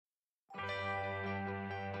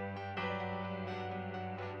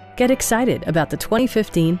Get excited about the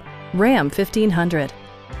 2015 Ram 1500.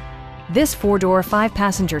 This four-door,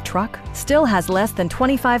 five-passenger truck still has less than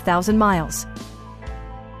 25,000 miles.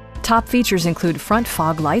 Top features include front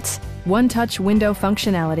fog lights, one-touch window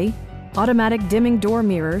functionality, automatic dimming door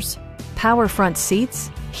mirrors, power front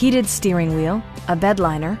seats, heated steering wheel, a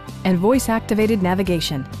bedliner, and voice-activated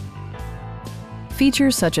navigation.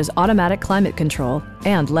 Features such as automatic climate control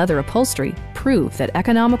and leather upholstery prove that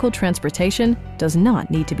economical transportation does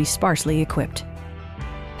not need to be sparsely equipped.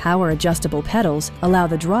 Power adjustable pedals allow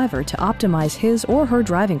the driver to optimize his or her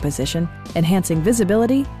driving position, enhancing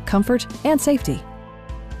visibility, comfort, and safety.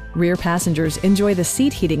 Rear passengers enjoy the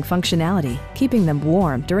seat heating functionality, keeping them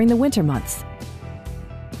warm during the winter months.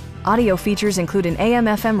 Audio features include an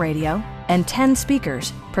AM/FM radio and 10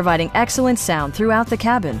 speakers, providing excellent sound throughout the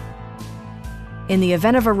cabin. In the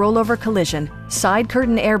event of a rollover collision, side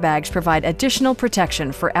curtain airbags provide additional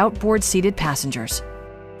protection for outboard seated passengers.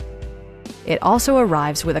 It also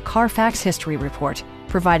arrives with a Carfax history report,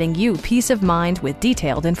 providing you peace of mind with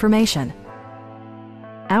detailed information.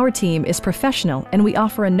 Our team is professional and we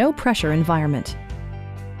offer a no-pressure environment.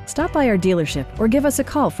 Stop by our dealership or give us a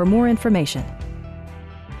call for more information.